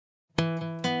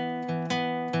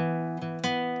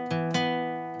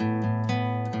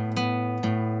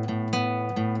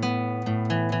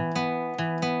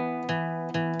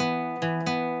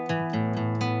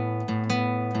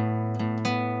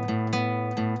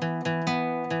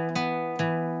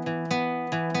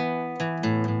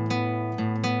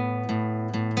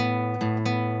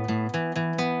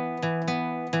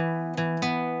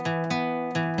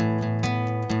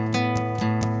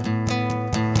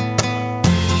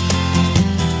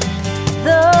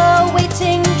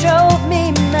waiting drove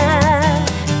me mad.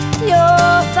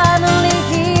 You're finally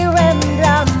here and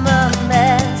I'm a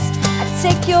mess. I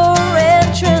take your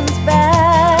entrance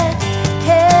back.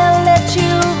 Can't let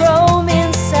you roam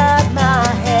inside my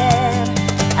head.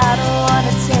 I don't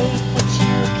wanna take what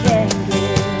you can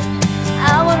give.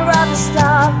 I would rather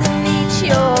starve than eat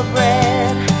your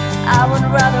bread. I would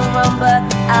rather run but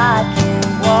I can't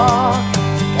walk.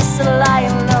 Guess I lie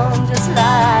alone just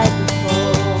like before.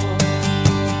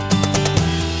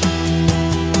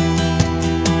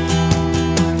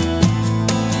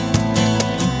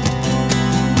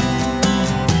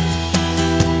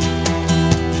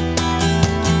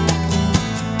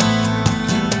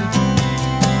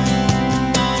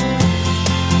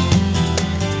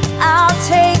 I'll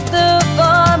take the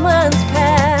varmint's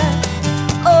path.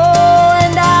 Oh,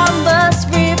 and I must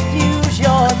refuse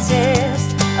your test.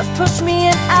 Push me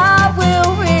and I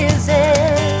will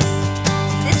resist.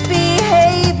 This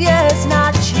behavior's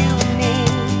not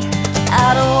unique.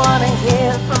 I don't wanna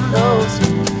hear from those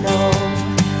who know.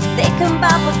 They can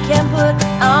buy but can't put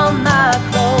on my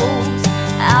clothes.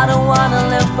 I don't wanna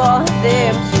live for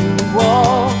them to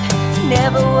walk.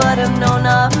 Never would have known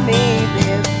of me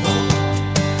before.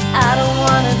 I don't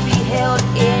wanna be held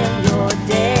in your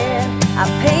debt. I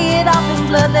pay it off in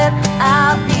blood that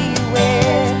I'll be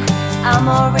wed. I'm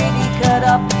already cut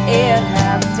up and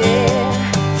half dead.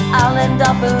 I'll end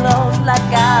up alone like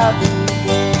I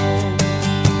began.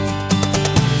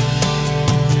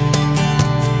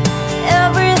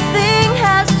 Everything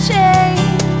has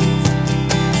changed.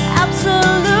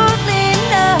 Absolutely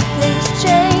nothing's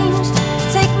changed.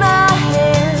 Take my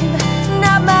hand,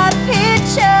 not my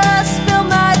picture. Spill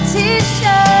my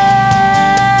t-shirt.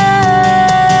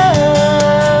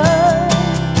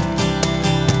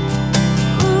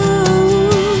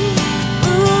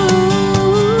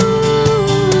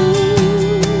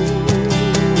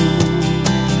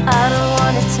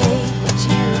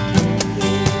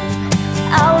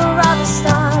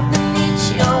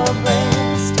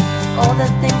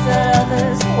 Things that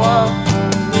others want from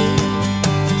me.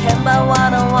 Can't buy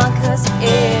what I want cause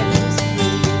it is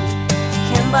free.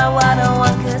 Can't buy what I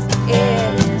want cause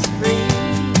it is free.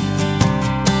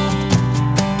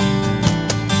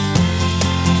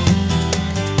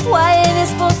 Why ain't it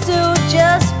supposed to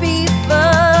just